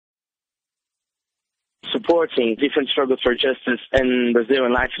supporting different struggles for justice in Brazil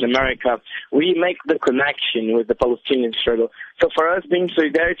and Latin America, we make the connection with the Palestinian struggle. So for us, being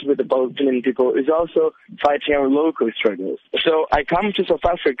solidarity with the Palestinian people is also fighting our local struggles. So I come to South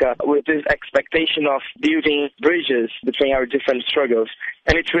Africa with this expectation of building bridges between our different struggles.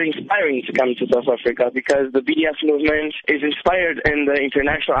 And it's really inspiring to come to South Africa because the BDS movement is inspired in the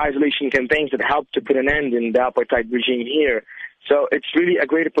international isolation campaigns that helped to put an end in the apartheid regime here. So it's really a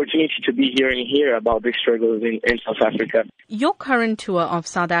great opportunity to be here and hear about the struggles in South Africa. Your current tour of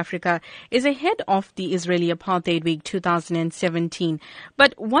South Africa is ahead of the Israeli Apartheid Week 2017.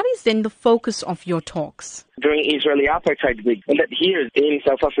 But what is then the focus of your talks? During Israeli Apartheid Week, and that here in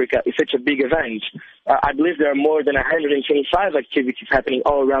South Africa is such a big event. I believe there are more than 125 activities happening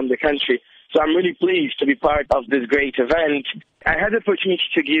all around the country. So I'm really pleased to be part of this great event. I had the opportunity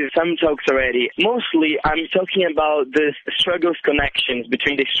to give some talks already. Mostly, I'm talking about the struggles connections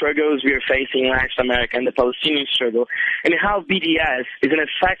between the struggles we are facing in Latin America and the Palestinian struggle, and how BDS is an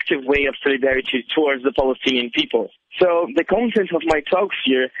effective way of solidarity towards the Palestinian people. So the content of my talks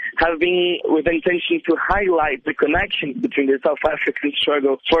here have been with the intention to highlight the connections between the South African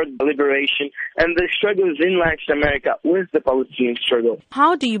struggle for liberation and the struggles in Latin America with the Palestinian struggle.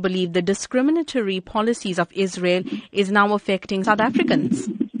 How do you believe the discriminatory policies of Israel is now affecting South Africans?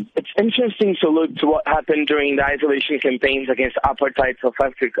 It's interesting to look to what happened during the isolation campaigns against apartheid South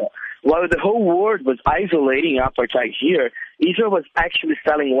Africa. While the whole world was isolating apartheid here, Israel was actually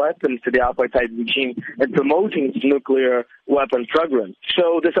selling weapons to the apartheid regime and promoting its nuclear weapon program.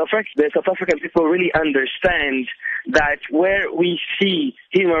 So the South African people really understand that where we see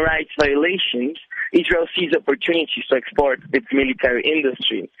human rights violations, Israel sees opportunities to export its military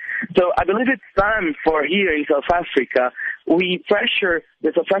industry. So I believe it's time for here in South Africa, we pressure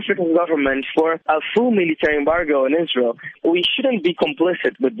the South African government for a full military embargo on Israel. We shouldn't be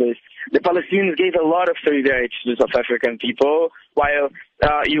complicit with this. The Palestinians gave a lot of solidarity to the South African people while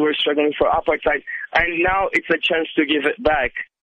you were struggling for apartheid, and now it's a chance to give it back.